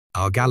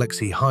Our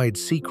galaxy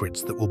hides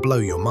secrets that will blow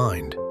your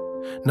mind.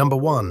 Number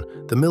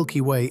 1, the Milky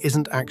Way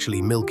isn't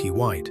actually milky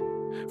white.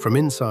 From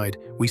inside,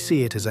 we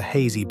see it as a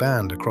hazy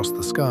band across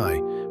the sky,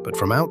 but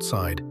from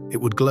outside,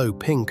 it would glow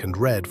pink and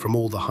red from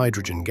all the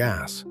hydrogen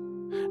gas.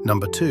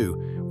 Number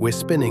 2, we're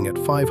spinning at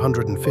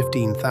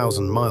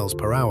 515,000 miles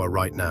per hour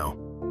right now.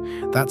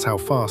 That's how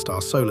fast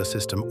our solar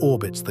system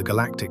orbits the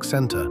galactic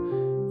center,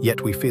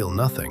 yet we feel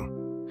nothing.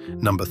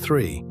 Number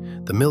 3,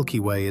 the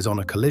Milky Way is on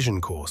a collision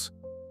course.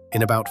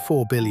 In about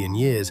 4 billion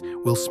years,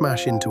 we'll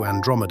smash into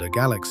Andromeda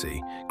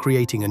Galaxy,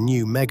 creating a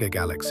new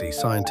mega-galaxy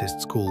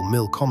scientists call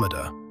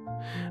Milkomeda.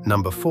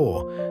 Number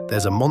 4,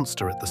 there's a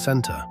monster at the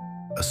center.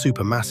 A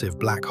supermassive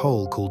black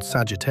hole called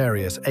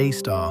Sagittarius A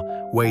star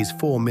weighs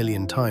 4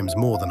 million times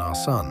more than our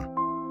Sun.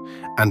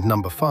 And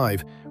number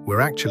 5,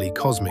 we're actually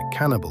cosmic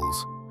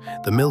cannibals.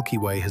 The Milky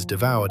Way has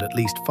devoured at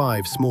least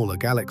 5 smaller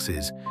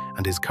galaxies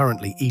and is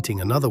currently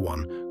eating another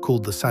one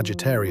called the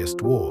Sagittarius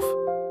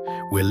dwarf.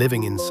 We're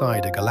living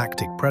inside a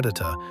galactic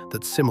predator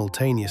that's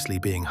simultaneously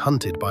being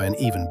hunted by an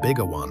even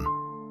bigger one.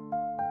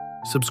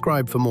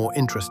 Subscribe for more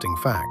interesting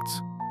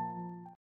facts.